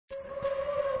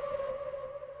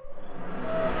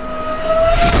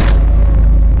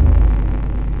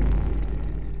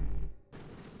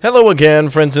Hello again,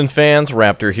 friends and fans.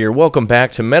 Raptor here. Welcome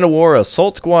back to Men of War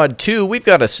Assault Squad 2. We've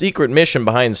got a secret mission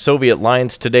behind Soviet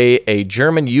lines today. A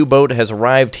German U-boat has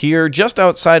arrived here just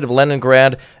outside of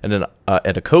Leningrad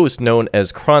at a coast known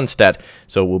as Kronstadt.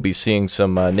 So we'll be seeing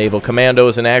some naval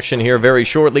commandos in action here very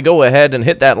shortly. Go ahead and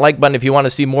hit that like button if you want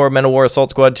to see more Men of War Assault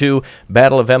Squad 2,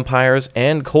 Battle of Empires,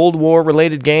 and Cold War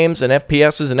related games and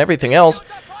FPSs and everything else.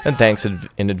 And thanks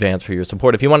in advance for your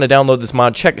support. If you want to download this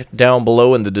mod, check it down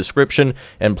below in the description,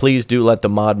 and please do let the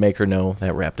mod maker know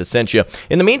that Raptor sent you.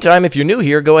 In the meantime, if you're new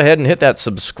here, go ahead and hit that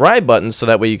subscribe button so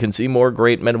that way you can see more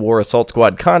great Men of War Assault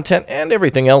Squad content and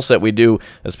everything else that we do,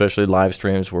 especially live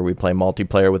streams where we play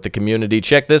multiplayer with the community.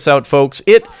 Check this out, folks.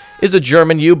 It is a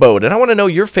German U-boat, and I want to know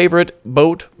your favorite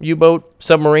boat, U-boat,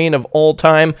 submarine of all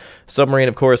time. Submarine,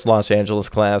 of course, Los Angeles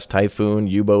class, Typhoon,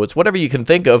 U-boats, whatever you can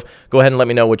think of. Go ahead and let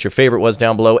me know what your favorite was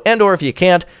down below. And or if you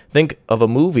can't, think of a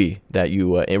movie that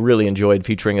you really enjoyed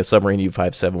featuring a submarine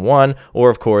U-571, or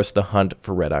of course the Hunt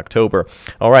for Red October.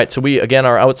 All right, so we again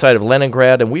are outside of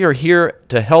Leningrad, and we are here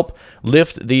to help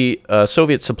lift the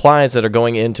Soviet supplies that are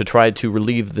going in to try to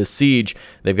relieve the siege.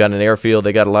 They've got an airfield,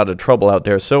 they got a lot of trouble out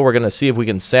there, so we're going to see if we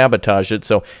can sabotage it.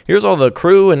 So here's all the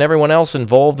crew and everyone else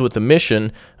involved with the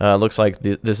mission. Looks like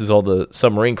this is all the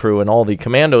submarine crew, and all the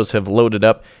commandos have loaded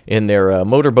up in their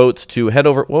motorboats to head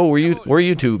over. Whoa, where are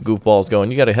you two goofballs going?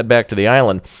 You got to head back to the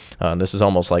island. This is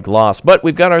almost like Lost. But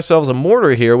we've got ourselves a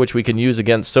mortar here, which we can use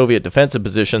against Soviet defensive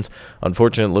positions.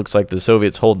 Unfortunately, it looks like the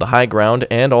Soviets hold the high ground,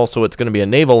 and also it's going to be a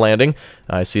naval landing.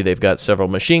 I see they've got several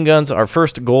machine guns. Our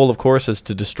first goal, of course, is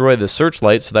to destroy the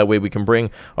searchlight, so that way we can bring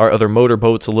our other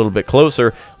motorboats a little bit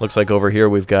closer. Looks like over here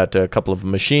we've got a couple of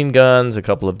machine guns, a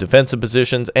couple of defensive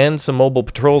positions, and some mobile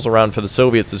patrols around for the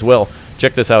Soviets as well.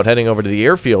 Check this out. Heading over to the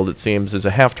airfield, it seems, is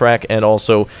a half-track and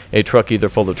also a truck either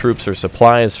full of troops or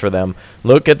supplies for them.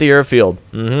 Look at the airfield.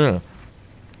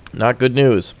 Not good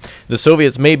news. The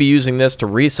Soviets may be using this to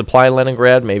resupply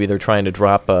Leningrad. Maybe they're trying to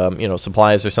drop,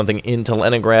 supplies or something into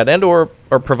Leningrad, and or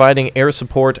are providing air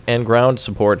support and ground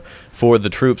support for the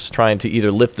troops trying to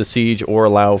either lift the siege or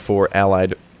allow for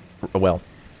Allied, well,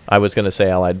 I was going to say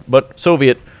Allied, but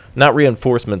Soviet, not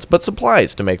reinforcements, but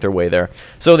supplies to make their way there.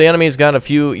 So the enemy's got a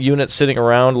few units sitting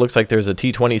around. Looks like there's a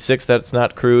T-26 that's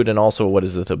not crewed, and also, what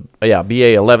is it?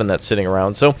 BA-11 that's sitting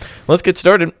around. So let's get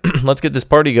started. Let's get this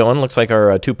party going. Looks like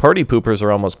our two party poopers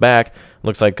are almost back.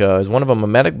 Looks like, is one of them a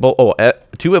medic?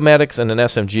 Two medics and an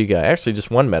SMG guy. Actually, just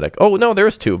one medic. Oh, no,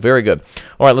 there's two. Very good.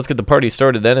 All right, let's get the party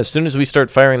started then. As soon as we start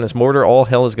firing this mortar, all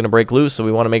hell is going to break loose, so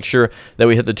we want to make sure that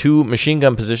we hit the two machine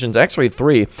gun positions, actually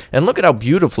three. And look at how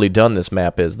beautifully done this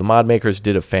map is. The mod makers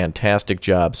did a fantastic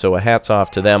job, so a hat's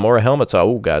off to them, or a helmet's off.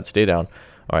 Oh, God, stay down.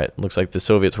 All right, looks like the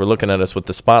Soviets were looking at us with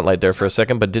the spotlight there for a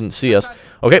second, but didn't see us.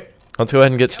 Okay. Let's go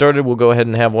ahead and get started. We'll go ahead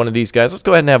and have one of these guys. Let's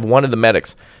go ahead and have one of the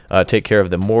medics take care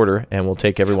of the mortar, and we'll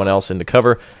take everyone else into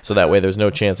cover, so that way there's no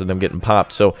chance of them getting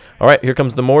popped. So, all right, here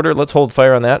comes the mortar. Let's hold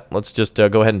fire on that. Let's just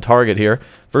go ahead and target here.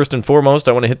 First and foremost,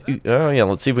 I want to hit...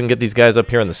 let's see if we can get these guys up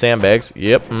here in the sandbags.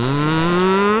 Yep.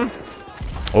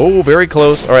 Oh, very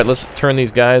close. All right, let's turn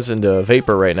these guys into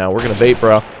vapor right now. We're going to vape,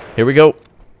 bro. Here we go.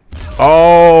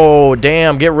 Oh,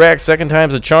 damn. Get wrecked. Second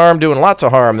time's a charm. Doing lots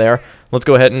of harm there. Let's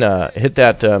go ahead and hit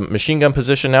that machine gun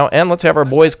position now, and let's have our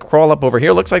boys crawl up over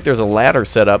here. Looks like there's a ladder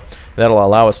set up that'll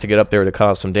allow us to get up there to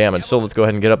cause some damage. So let's go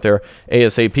ahead and get up there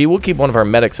ASAP. We'll keep one of our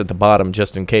medics at the bottom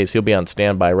just in case. He'll be on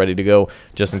standby, ready to go,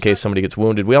 just in case somebody gets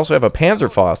wounded. We also have a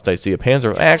Panzerfaust. I see a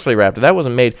Panzer... Actually, Raptor, that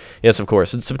wasn't made... Yes, of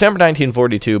course. It's September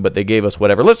 1942, but they gave us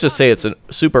whatever. Let's just say it's a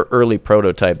super early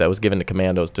prototype that was given to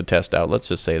commandos to test out. Let's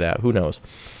just say that. Who knows?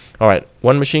 All right.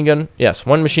 One machine gun. Yes,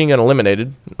 one machine gun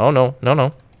eliminated. Oh, no.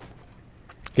 No.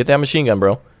 Get that machine gun,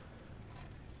 bro.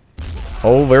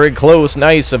 Oh, very close.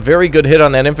 Nice. A very good hit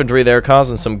on that infantry there,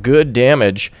 causing some good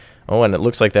damage. Oh, and it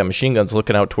looks like that machine gun's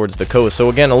looking out towards the coast. So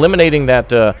again, eliminating that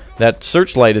that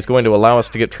searchlight is going to allow us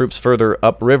to get troops further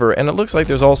upriver. And it looks like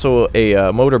there's also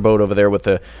a motorboat over there with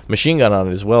a machine gun on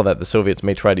it as well that the Soviets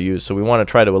may try to use. So we want to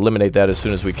try to eliminate that as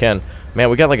soon as we can. Man,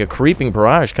 we got like a creeping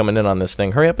barrage coming in on this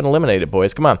thing. Hurry up and eliminate it,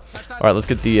 boys. Come on. All right, let's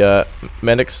get the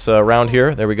medics around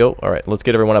here. There we go. All right, let's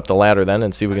get everyone up the ladder then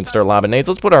and see if we can start lobbing nades.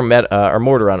 Let's put our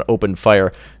mortar on open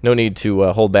fire. No need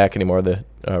to hold back anymore. The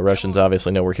Russians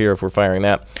obviously know we're here if we're firing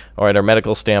that. All right, our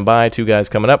medicals stand by. Two guys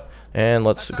coming up. And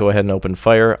let's go ahead and open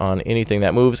fire on anything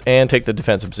that moves and take the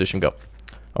defensive position. Go.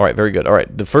 All right, very good. All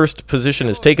right, the first position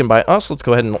is taken by us. Let's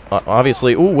go ahead and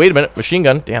obviously... Ooh, wait a minute. Machine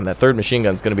gun. Damn, that third machine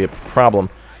gun is going to be a problem.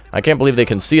 I can't believe they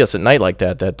can see us at night like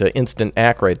that. That instant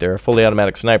ACK right there. Fully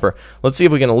automatic sniper. Let's see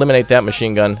if we can eliminate that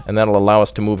machine gun, and that'll allow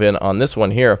us to move in on this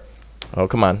one here. Oh,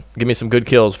 come on. Give me some good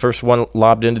kills. First one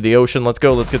lobbed into the ocean. Let's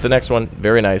go. Let's get the next one.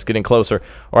 Very nice. Getting closer.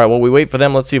 All right, while we wait for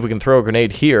them, let's see if we can throw a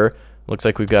grenade here. Looks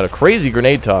like we've got a crazy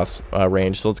grenade toss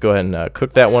range, so let's go ahead and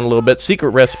cook that one a little bit.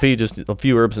 Secret recipe, just a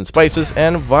few herbs and spices,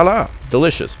 and voila.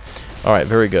 Delicious. All right,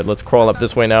 very good. Let's crawl up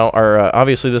this way now.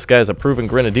 Obviously, this guy's a proven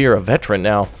grenadier, a veteran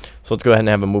now. So let's go ahead and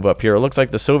have him move up here. It looks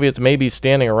like the Soviets may be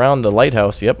standing around the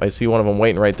lighthouse. Yep, I see one of them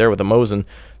waiting right there with a Mosin.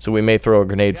 So we may throw a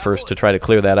grenade first to try to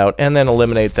clear that out, and then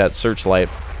eliminate that searchlight.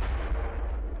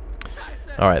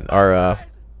 All right,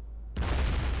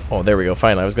 oh, there we go.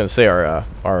 Finally, I was going to say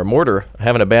our mortar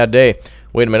having a bad day.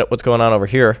 Wait a minute, what's going on over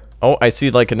here? Oh, I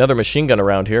see like another machine gun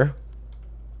around here.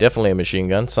 Definitely a machine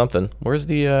gun, something. Where's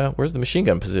the machine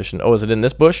gun position? Oh, is it in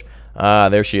this bush? Ah,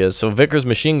 there she is. So Vickers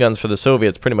machine guns for the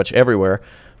Soviets pretty much everywhere.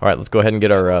 All right, let's go ahead and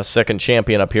get our second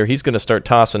champion up here. He's going to start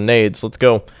tossing nades. Let's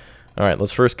go. All right,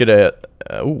 let's first get a...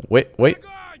 ooh, wait.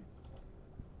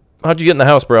 How'd you get in the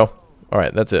house, bro? All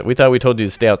right, that's it. We thought we told you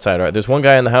to stay outside. All right, there's one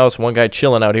guy in the house, one guy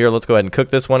chilling out here. Let's go ahead and cook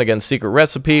this one. Again, secret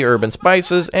recipe, herb and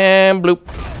spices, and bloop.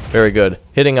 Very good.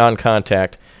 Hitting on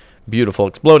contact. Beautiful.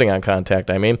 Exploding on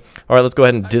contact, I mean. All right, let's go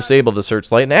ahead and disable the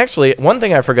searchlight. And actually, one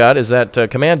thing I forgot is that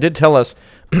Command did tell us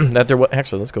that there was...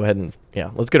 Actually, let's go ahead and... Yeah,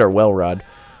 let's get our well rod.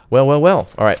 Well.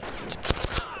 All right.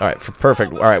 All right,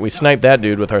 perfect. All right, we sniped that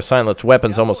dude with our silenced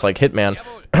weapons, almost like Hitman.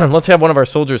 Let's have one of our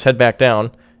soldiers head back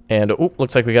down. And, oh,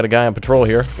 looks like we got a guy on patrol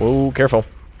here. Whoa, careful.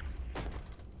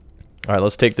 All right,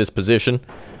 let's take this position.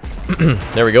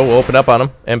 There we go. We'll open up on him.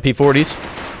 MP40s.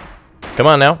 Come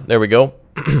on now. There we go.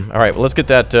 All right, well, let's get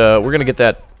that. We're going to get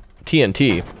that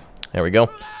TNT. There we go.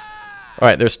 All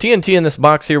right, there's TNT in this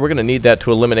box here. We're going to need that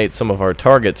to eliminate some of our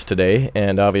targets today.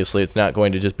 And obviously, it's not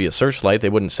going to just be a searchlight. They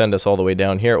wouldn't send us all the way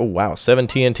down here. Oh, wow, 7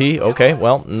 TNT. Okay,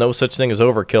 well, no such thing as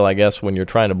overkill, I guess, when you're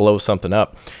trying to blow something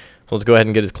up. So let's go ahead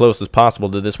and get as close as possible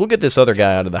to this. We'll get this other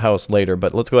guy out of the house later,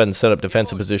 but let's go ahead and set up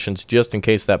defensive positions just in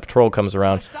case that patrol comes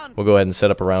around. We'll go ahead and set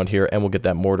up around here, and we'll get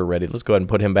that mortar ready. Let's go ahead and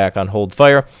put him back on hold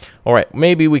fire. All right,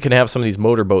 maybe we can have some of these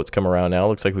motor boats come around now.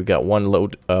 Looks like we've got one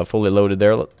load fully loaded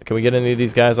there. Can we get any of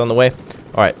these guys on the way?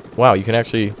 All right, wow, you can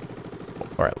actually...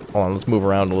 All right, hold on, let's move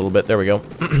around a little bit. There we go.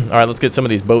 All right, let's get some of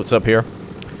these boats up here.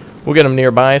 We'll get them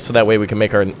nearby so that way we can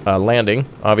make our landing.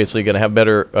 Obviously, going to have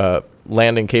better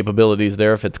landing capabilities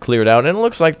there if it's cleared out. And it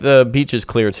looks like the beach is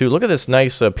clear, too. Look at this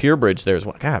nice pier bridge there.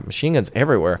 God, machine guns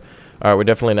everywhere. All right, we're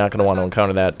definitely not going to want to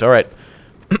encounter that. All right.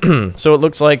 So it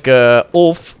looks like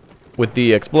Ulf with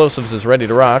the explosives is ready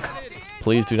to rock.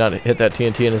 Please do not hit that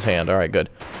TNT in his hand. All right, good.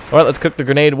 All right, let's cook the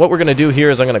grenade. What we're going to do here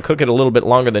is I'm going to cook it a little bit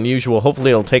longer than usual. Hopefully,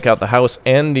 it'll take out the house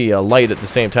and the light at the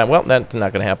same time. Well, that's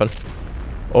not going to happen.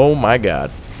 Oh, my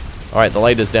God. All right, the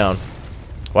light is down.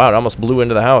 Wow, it almost blew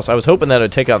into the house. I was hoping that it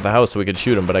would take out the house so we could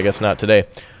shoot him, but I guess not today.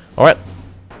 All right,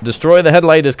 destroy the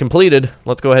headlight is completed.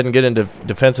 Let's go ahead and get into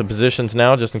defensive positions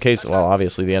now, just in case. Well,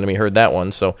 obviously the enemy heard that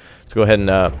one, so let's go ahead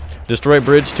and destroy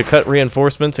bridge to cut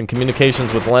reinforcements and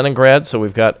communications with Leningrad. So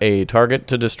we've got a target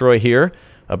to destroy here,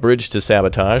 a bridge to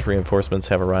sabotage. Reinforcements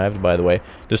have arrived, by the way.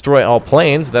 Destroy all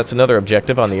planes. That's another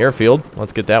objective on the airfield.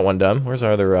 Let's get that one done. Where's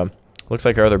our other? Looks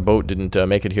like our other boat didn't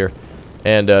make it here.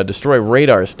 And destroy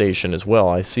radar station as well.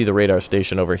 I see the radar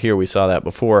station over here. We saw that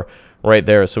before right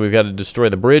there. So we've got to destroy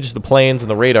the bridge, the planes,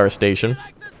 and the radar station.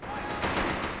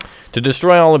 To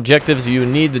destroy all objectives, you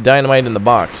need the dynamite in the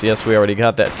box. Yes, we already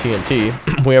got that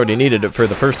TNT. We already needed it for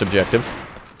the first objective.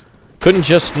 Couldn't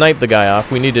just snipe the guy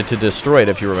off. We needed to destroy it,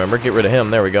 if you remember. Get rid of him.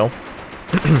 There we go. All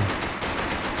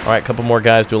right, a couple more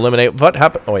guys to eliminate. What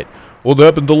happened? Oh, wait. What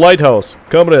happened to Lighthouse?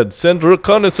 Comrade, send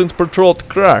reconnaissance patrol to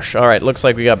crash. All right, looks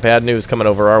like we got bad news coming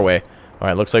over our way. All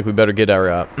right, looks like we better get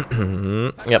our...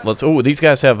 Yep, let's... Oh, these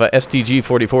guys have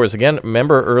STG-44s. Again,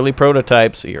 remember, early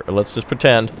prototypes. Here, let's just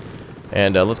pretend.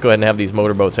 And let's go ahead and have these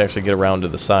motorboats actually get around to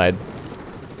the side.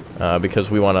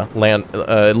 Because we want to land...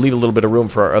 leave a little bit of room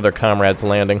for our other comrades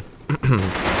landing.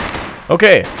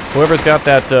 Okay, whoever's got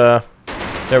that...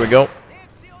 there we go.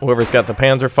 Whoever's got the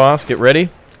Panzerfaust, get ready.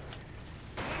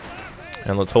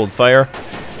 And let's hold fire.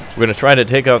 We're going to try to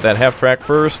take out that half-track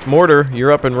first. Mortar,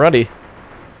 you're up and ready.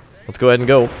 Let's go ahead and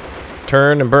go.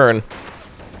 Turn and burn.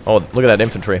 Oh, look at that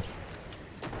infantry.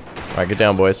 All right, get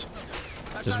down, boys.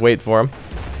 Just wait for him.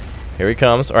 Here he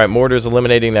comes. All right, mortar's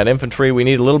eliminating that infantry. We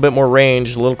need a little bit more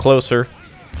range, a little closer.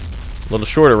 A little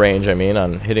shorter range, I mean,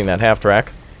 on hitting that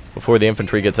half-track before the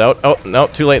infantry gets out. Oh, no,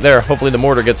 too late there. Hopefully the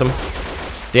mortar gets him.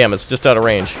 Damn, it's just out of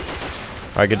range.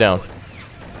 All right, get down.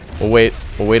 We'll wait.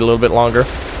 We'll wait a little bit longer.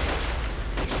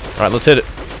 All right, let's hit it.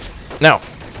 Now.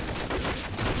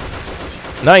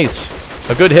 Nice.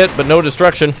 A good hit, but no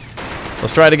destruction.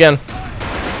 Let's try it again.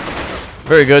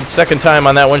 Very good. Second time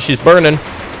on that one. She's burning.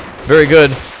 Very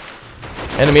good.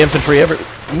 Enemy infantry ever...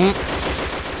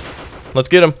 Let's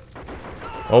get them.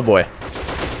 Oh boy.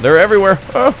 They're everywhere.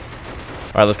 Oh.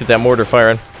 Alright, let's get that mortar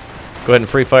firing. Go ahead and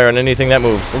free fire on anything that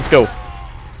moves. Let's go.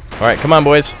 Alright, come on,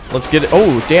 boys. Let's get it.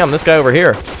 Oh, damn, this guy over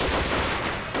here.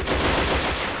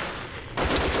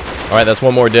 Alright, that's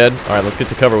one more dead. Alright, let's get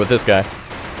to cover with this guy.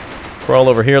 Crawl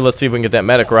over here. Let's see if we can get that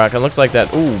medic rock. It looks like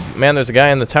that. Ooh, man, there's a guy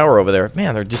in the tower over there.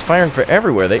 Man, they're just firing for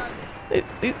everywhere.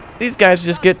 These guys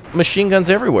just get machine guns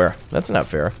everywhere. That's not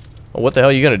fair. Well, what the hell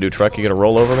are you going to do, truck? You going to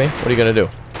roll over me? What are you going to do?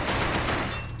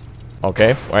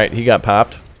 Okay, alright, he got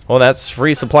popped. Oh, that's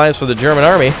free supplies for the German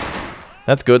army.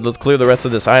 That's good. Let's clear the rest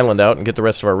of this island out and get the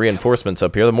rest of our reinforcements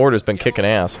up here. The mortar's been kicking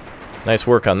ass. Nice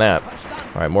work on that.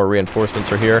 Alright, more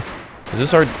reinforcements are here. Is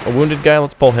this a wounded guy?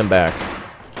 Let's pull him back.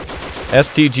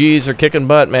 STGs are kicking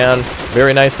butt, man.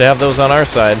 Very nice to have those on our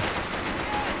side.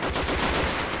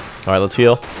 Alright, let's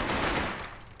heal.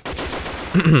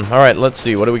 Alright, let's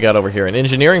see. What do we got over here? An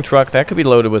engineering truck. That could be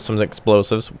loaded with some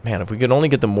explosives. Man, if we could only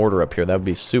get the mortar up here, that would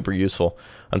be super useful.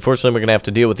 Unfortunately, we're going to have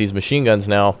to deal with these machine guns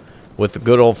now with the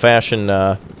good old-fashioned,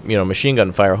 you know, machine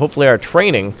gun fire. Hopefully our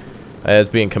training as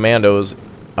being commandos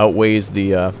outweighs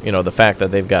the, you know, the fact that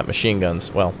they've got machine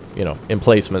guns. Well, you know,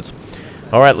 emplacements.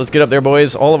 Alright, let's get up there,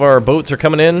 boys. All of our boats are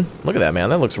coming in. Look at that,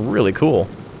 man. That looks really cool.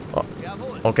 Oh,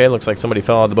 okay, looks like somebody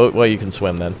fell out of the boat. Well, you can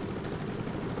swim then.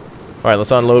 Alright,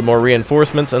 let's unload more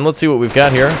reinforcements, and let's see what we've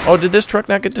got here. Oh, did this truck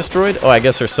not get destroyed? Oh, I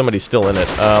guess there's somebody still in it.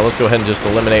 Let's go ahead and just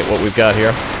eliminate what we've got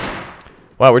here.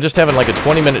 Wow, we're just having like a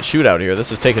 20-minute shootout here.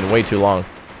 This is taking way too long.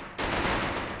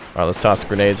 Alright, let's toss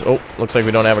grenades. Oh, looks like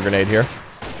we don't have a grenade here.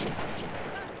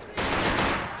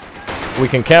 We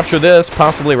can capture this,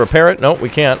 possibly repair it. No, we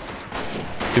can't.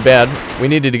 Too bad. We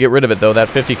needed to get rid of it, though. That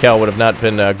 50 cal would have not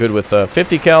been good with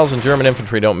 50 cals, and German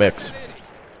infantry don't mix.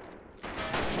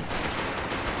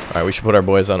 Alright, we should put our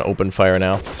boys on open fire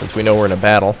now, since we know we're in a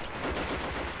battle.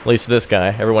 At least this guy.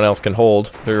 Everyone else can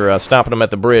hold. They're stopping them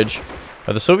at the bridge.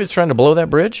 Are the Soviets trying to blow that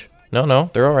bridge? No,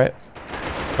 they're alright.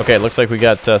 Okay, it looks like we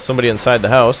got somebody inside the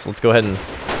house. Let's go ahead and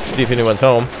see if anyone's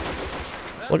home.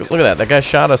 Look at that. That guy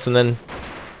shot us, and then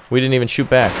we didn't even shoot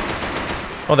back.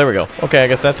 Oh, there we go. Okay, I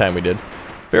guess that time we did.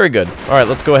 Very good. Alright,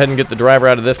 let's go ahead and get the driver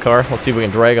out of this car. Let's see if we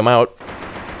can drag him out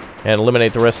and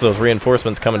eliminate the rest of those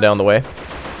reinforcements coming down the way.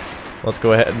 Let's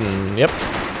go ahead and... Yep.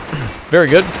 Very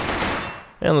good.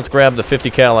 And let's grab the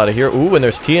 50 cal out of here. Ooh, and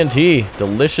there's TNT.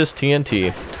 Delicious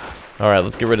TNT. Alright,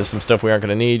 let's get rid of some stuff we aren't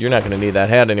going to need. You're not going to need that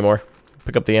hat anymore.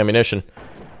 Pick up the ammunition.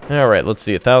 Alright, let's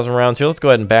see. 1,000 rounds here. Let's go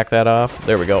ahead and back that off.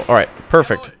 There we go. Alright,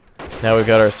 perfect. Now we've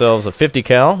got ourselves a 50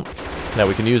 cal. Now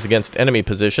we can use against enemy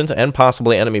positions and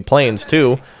possibly enemy planes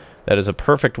too. That is a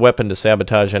perfect weapon to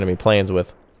sabotage enemy planes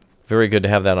with. Very good to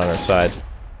have that on our side.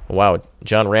 Wow,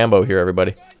 John Rambo here,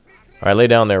 everybody. Alright, lay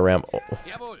down there, Rambo.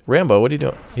 Oh, Rambo, what are you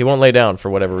doing? He won't lay down for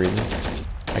whatever reason.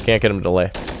 I can't get him to lay.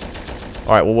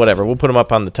 Alright, well, whatever. We'll put him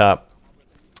up on the top.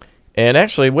 And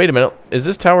actually, wait a minute. Is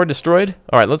this tower destroyed?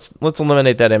 Alright, let's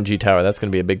eliminate that MG tower. That's going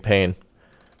to be a big pain.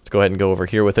 Let's go ahead and go over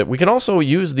here with it. We can also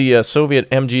use the Soviet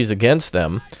MGs against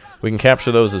them. We can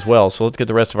capture those as well. So let's get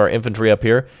the rest of our infantry up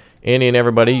here. Andy and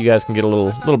everybody, you guys can get a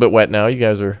little bit wet now. You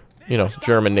guys are, you know,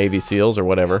 German Navy SEALs or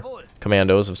whatever.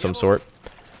 Commandos of some sort.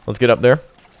 Let's get up there.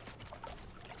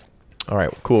 Alright,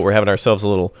 cool. We're having ourselves a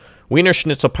little Wiener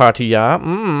Schnitzel party, yeah.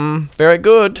 Very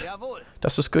good.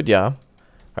 Das ist good, yeah.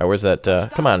 Alright, where's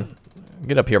that? Come on.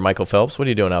 Get up here, Michael Phelps. What are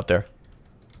you doing out there?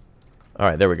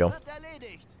 Alright, there we go.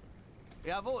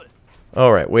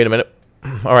 Alright, wait a minute.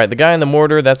 Alright, the guy in the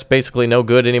mortar, that's basically no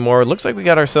good anymore. It looks like we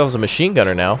got ourselves a machine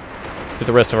gunner now. Let's get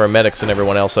the rest of our medics and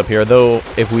everyone else up here. Though,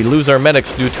 if we lose our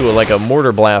medics due to like a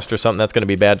mortar blast or something, that's going to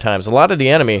be bad times. A lot of the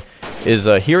enemy is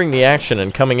hearing the action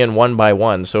and coming in one by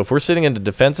one. So if we're sitting in a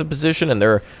defensive position and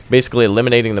they're basically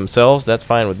eliminating themselves, that's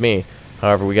fine with me.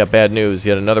 However, we got bad news.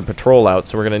 Yet another patrol out,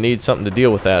 so we're going to need something to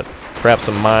deal with that. Perhaps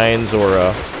some mines or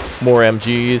more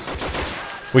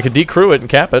MGs. We could decrew it and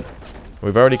cap it.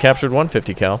 We've already captured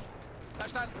 150 cal.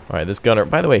 Alright, this gunner...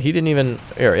 By the way, he didn't even...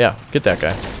 Here, yeah, get that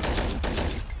guy.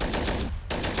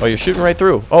 Oh, you're shooting right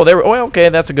through. Oh, there... Oh, okay,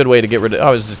 that's a good way to get rid of...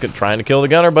 I was just trying to kill the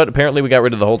gunner, but apparently we got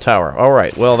rid of the whole tower.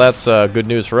 Alright, well, that's good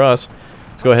news for us.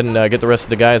 Let's go ahead and get the rest of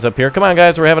the guys up here. Come on,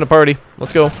 guys, we're having a party.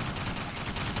 Let's go.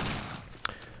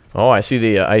 Oh, I see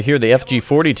the... I hear the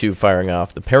FG-42 firing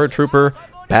off. The Paratrooper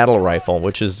Battle Rifle,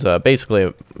 which is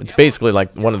basically... It's basically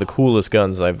like one of the coolest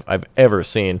guns I've ever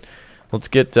seen. Let's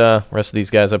get the rest of these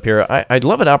guys up here. I'd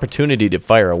love an opportunity to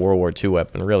fire a World War II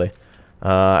weapon, really.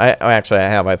 I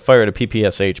have. I've fired a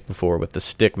PPSH before with the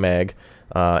stick mag,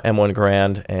 M1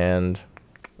 Grand, and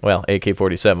well,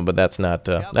 AK-47. But that's not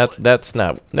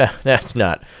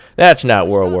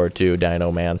World War II,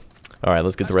 Dino Man. All right,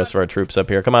 let's get the rest of our troops up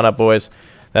here. Come on up, boys.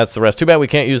 that's the rest. Too bad we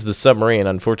can't use the submarine.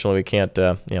 Unfortunately, we can't,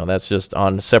 you know, that's just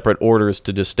on separate orders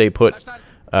to just stay put.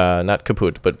 Not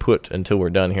kaput, but put until we're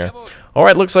done here. All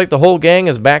right, looks like the whole gang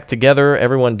is back together.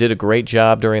 Everyone did a great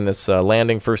job during this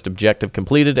landing. First objective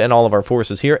completed, and all of our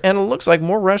forces here. And it looks like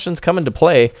more Russians come into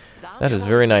play. That is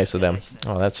very nice of them.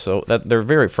 Oh, they're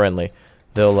very friendly.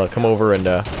 They'll come over and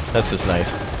that's just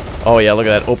nice. Oh yeah, look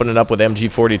at that, opening up with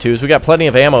MG42s. We got plenty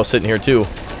of ammo sitting here too.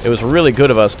 It was really good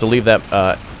of us to leave that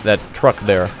that truck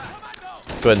there.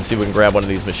 Let's go ahead and see if we can grab one of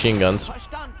these machine guns.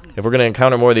 If we're going to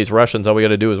encounter more of these Russians, all we got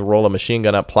to do is roll a machine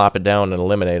gun up, plop it down, and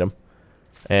eliminate them.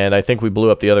 And I think we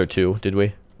blew up the other two, did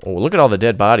we? Oh, look at all the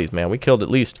dead bodies, man. We killed at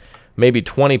least maybe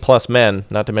 20 plus men,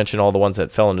 not to mention all the ones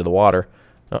that fell into the water.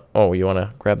 Oh, you want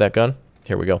to grab that gun?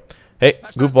 Here we go. Hey,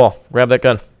 goofball, grab that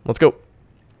gun. Let's go. All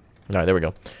right, there we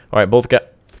go. All right,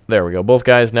 there we go. Both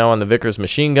guys now on the Vickers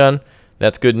machine gun.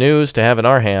 That's good news to have in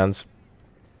our hands.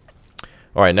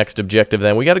 All right, next objective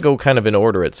then. We got to go kind of in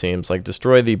order, it seems. Like,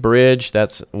 destroy the bridge.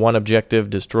 That's one objective.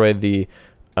 Destroy the...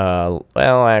 well,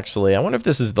 actually, I wonder if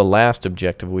this is the last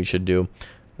objective we should do.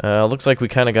 Looks like we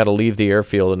kind of got to leave the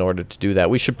airfield in order to do that.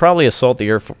 We should probably assault the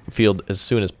airfield as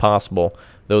soon as possible,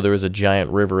 though there is a giant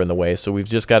river in the way. So we've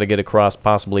just got to get across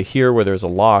possibly here where there's a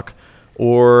lock,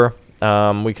 or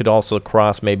we could also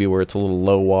cross maybe where it's a little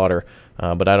low water.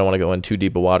 But I don't want to go in too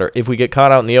deep of water. If we get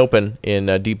caught out in the open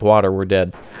in deep water, we're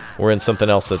dead. We're in something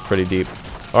else that's pretty deep.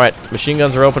 All right, machine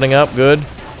guns are opening up. Good.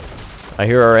 I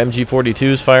hear our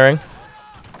MG42s firing.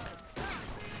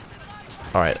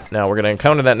 All right, now we're going to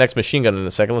encounter that next machine gun in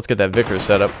a second. Let's get that Vickers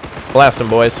set up. Blast them,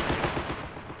 boys.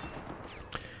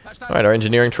 All right, our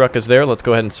engineering truck is there. Let's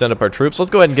go ahead and send up our troops. Let's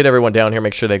go ahead and get everyone down here.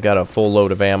 Make sure they've got a full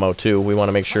load of ammo, too. We want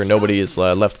to make sure nobody is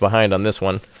left behind on this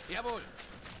one.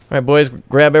 All right, boys,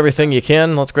 grab everything you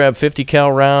can. Let's grab 50 cal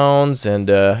rounds and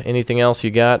anything else you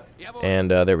got.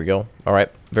 And there we go. All right,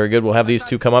 very good. We'll have these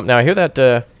two come up. Now, I hear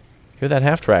that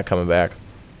half-track coming back.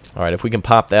 All right, if we can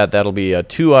pop that, that'll be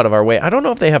 2 out of our way. I don't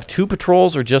know if they have 2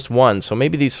 patrols or just 1, so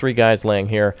maybe these 3 guys laying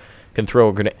here can throw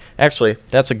a grenade. Actually,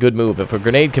 that's a good move. If a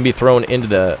grenade can be thrown into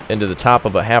the top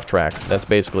of a half-track, that's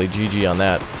basically GG on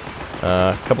that.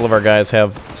 A couple of our guys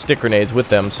have stick grenades with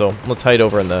them, so let's hide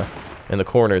over in the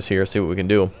corners here, see what we can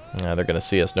do. They're going to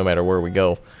see us no matter where we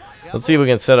go. Let's see if we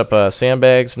can set up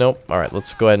sandbags. Nope. All right,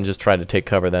 let's go ahead and just try to take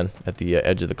cover then at the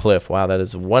edge of the cliff. Wow, that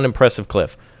is one impressive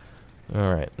cliff.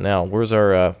 All right, now, where's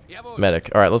our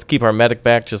medic? All right, let's keep our medic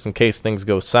back just in case things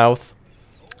go south.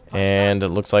 And it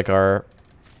looks like our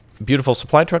beautiful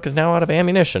supply truck is now out of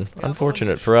ammunition.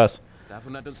 Unfortunate for us. All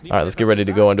right, let's get ready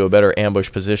to go into a better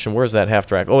ambush position. Where's that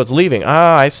half-track? Oh, it's leaving.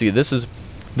 Ah, I see. This is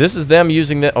them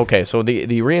using the... Okay, so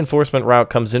the reinforcement route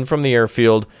comes in from the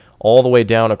airfield all the way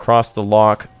down across the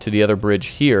lock to the other bridge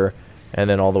here, and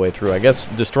then all the way through. I guess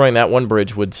destroying that one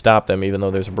bridge would stop them, even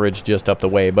though there's a bridge just up the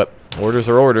way. But orders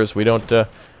are orders. We're not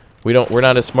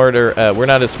as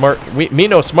smart. Me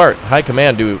no smart. High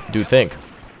command do think.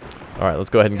 All right,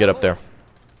 let's go ahead and get up there.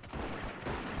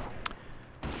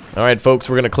 All right, folks,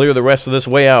 we're going to clear the rest of this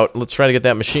way out. Let's try to get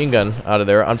that machine gun out of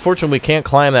there. Unfortunately, we can't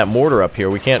climb that mortar up here.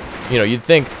 We can't, you'd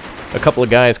think a couple of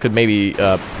guys could maybe,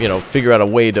 figure out a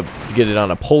way to get it on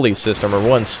a pulley system, or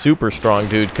one super strong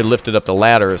dude could lift it up the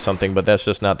ladder or something, but that's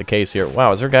just not the case here.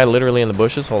 Wow, is there a guy literally in the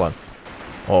bushes? Hold on.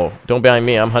 Oh, don't mind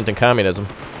me. I'm hunting communism.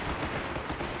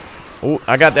 Oh,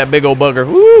 I got that big old bugger.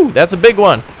 Woo, that's a big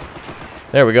one.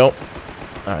 There we go. All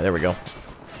right, there we go. All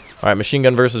right, machine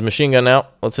gun versus machine gun now.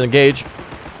 Let's engage.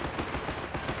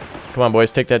 Come on,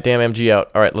 boys, take that damn MG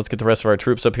out. All right, let's get the rest of our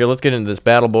troops up here. Let's get into this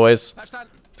battle, boys.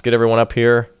 Let's get everyone up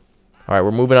here. All right,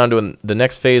 we're moving on to the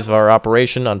next phase of our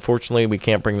operation. Unfortunately, we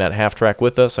can't bring that half-track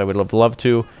with us. I would have loved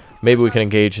to. Maybe we can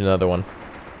engage another one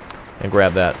and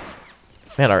grab that.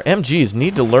 Man, our MGs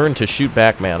need to learn to shoot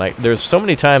back, man. There's so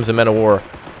many times in Men of War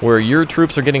where your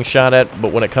troops are getting shot at,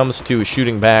 but when it comes to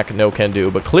shooting back, no can do.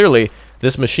 But clearly,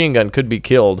 this machine gun could be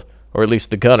killed. Or at least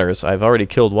the gunners. I've already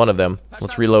killed one of them.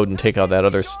 Let's reload and take out that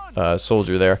other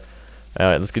soldier there. All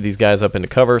right, let's get these guys up into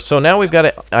cover. So now we've got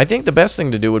to... I think the best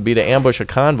thing to do would be to ambush a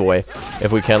convoy,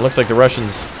 if we can. Looks like the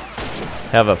Russians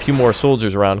have a few more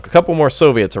soldiers around. A couple more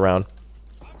Soviets around.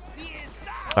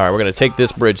 All right, we're going to take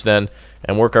this bridge then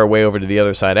and work our way over to the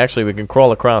other side. Actually, we can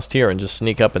crawl across here and just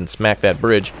sneak up and smack that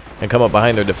bridge and come up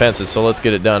behind their defenses. So let's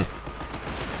get it done.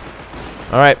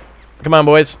 All right, come on,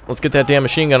 boys. Let's get that damn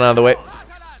machine gun out of the way.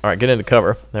 All right, get into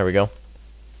cover. There we go.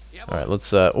 All right,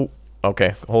 let's...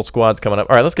 okay, whole squad's coming up.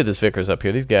 All right, let's get this Vickers up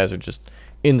here. These guys are just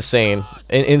insane.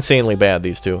 Insanely bad,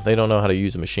 these two. They don't know how to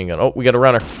use a machine gun. Oh, we got a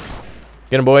runner.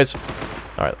 Get him, boys.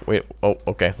 All right, wait. Oh,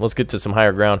 okay. Let's get to some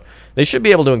higher ground. They should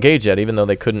be able to engage that, even though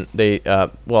they couldn't... well,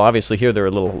 obviously here they're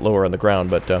a little lower on the ground,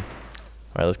 but...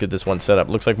 Alright, let's get this one set up.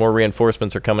 Looks like more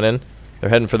reinforcements are coming in. They're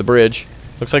heading for the bridge.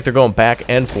 Looks like they're going back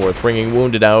and forth, bringing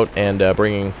wounded out and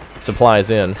bringing supplies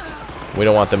in. We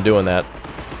don't want them doing that.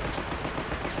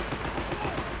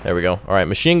 There we go. Alright,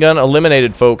 machine gun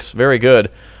eliminated, folks. Very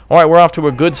good. Alright, we're off to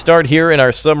a good start here in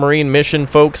our submarine mission,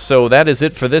 folks. So that is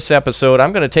it for this episode.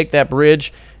 I'm going to take that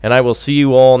bridge, and I will see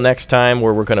you all next time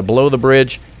where we're going to blow the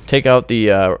bridge, take out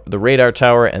the radar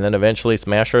tower, and then eventually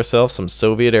smash ourselves some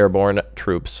Soviet airborne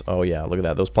troops. Oh yeah, look at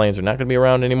that. Those planes are not going to be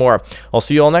around anymore. I'll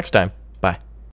see you all next time. Bye.